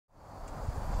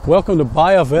Welcome to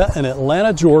Buy a Vet in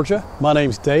Atlanta, Georgia. My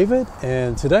name's David,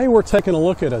 and today we're taking a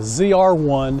look at a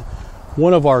ZR1,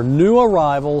 one of our new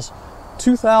arrivals,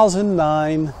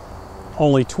 2009,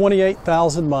 only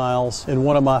 28,000 miles, in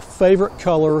one of my favorite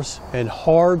colors and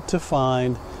hard to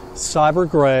find, cyber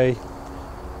gray,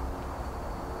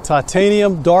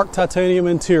 titanium, dark titanium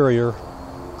interior.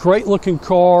 Great looking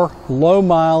car, low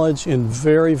mileage, in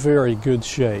very, very good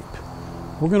shape.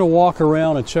 We're going to walk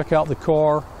around and check out the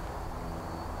car.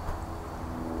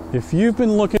 If you've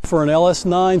been looking for an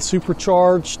LS9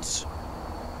 supercharged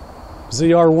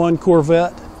ZR1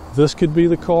 Corvette, this could be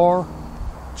the car.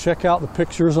 Check out the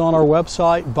pictures on our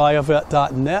website,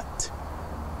 buyavet.net.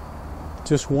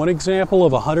 Just one example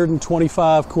of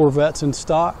 125 Corvettes in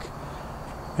stock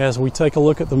as we take a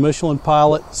look at the Michelin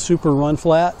Pilot Super Run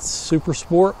Flats Super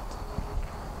Sport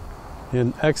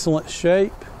in excellent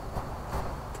shape.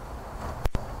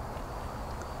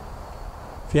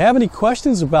 If you have any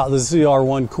questions about the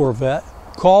ZR1 Corvette,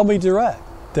 call me direct,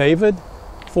 David,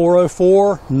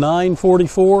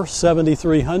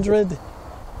 404-944-7300,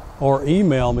 or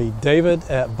email me,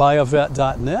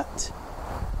 david@buyavet.net.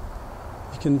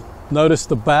 You can notice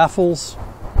the baffles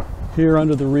here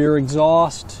under the rear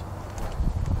exhaust.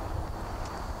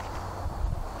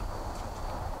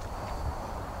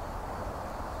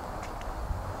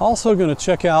 Also going to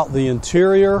check out the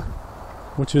interior,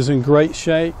 which is in great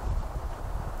shape.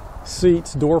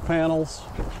 Seats, door panels.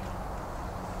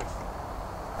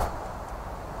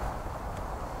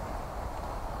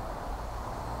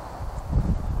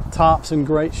 Top's in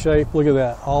great shape. Look at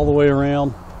that, all the way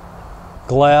around.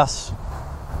 Glass.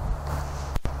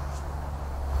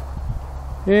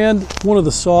 And one of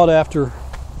the sought after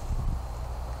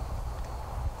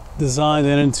design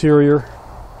and interior.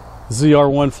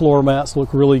 ZR1 floor mats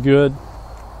look really good.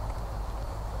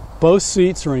 Both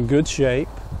seats are in good shape.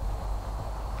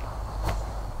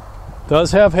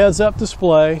 Does have heads-up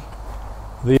display,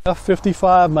 the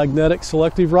F55 magnetic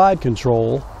selective ride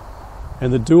control,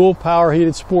 and the dual power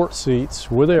heated sport seats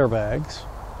with airbags.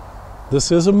 This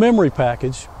is a memory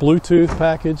package, Bluetooth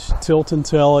package, tilt and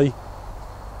telly.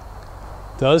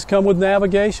 Does come with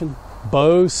navigation,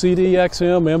 Bose CD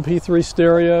XM MP3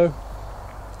 stereo.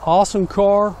 Awesome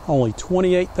car, only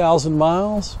 28,000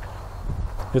 miles.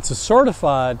 It's a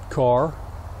certified car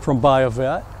from Buy a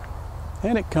Vet,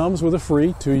 and it comes with a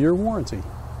free 2-year warranty.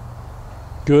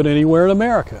 Good anywhere in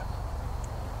America.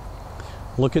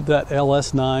 Look at that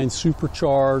LS9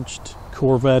 supercharged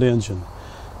Corvette engine.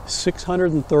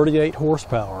 638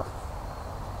 horsepower.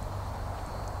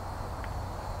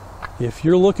 If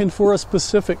you're looking for a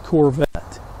specific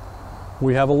Corvette,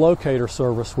 we have a locator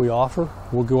service we offer.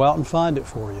 We'll go out and find it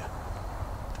for you.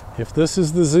 If this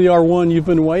is the ZR1 you've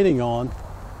been waiting on,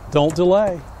 don't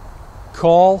delay.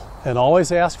 Call and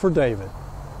always ask for David.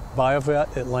 Buy a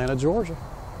Vet, Atlanta, Georgia.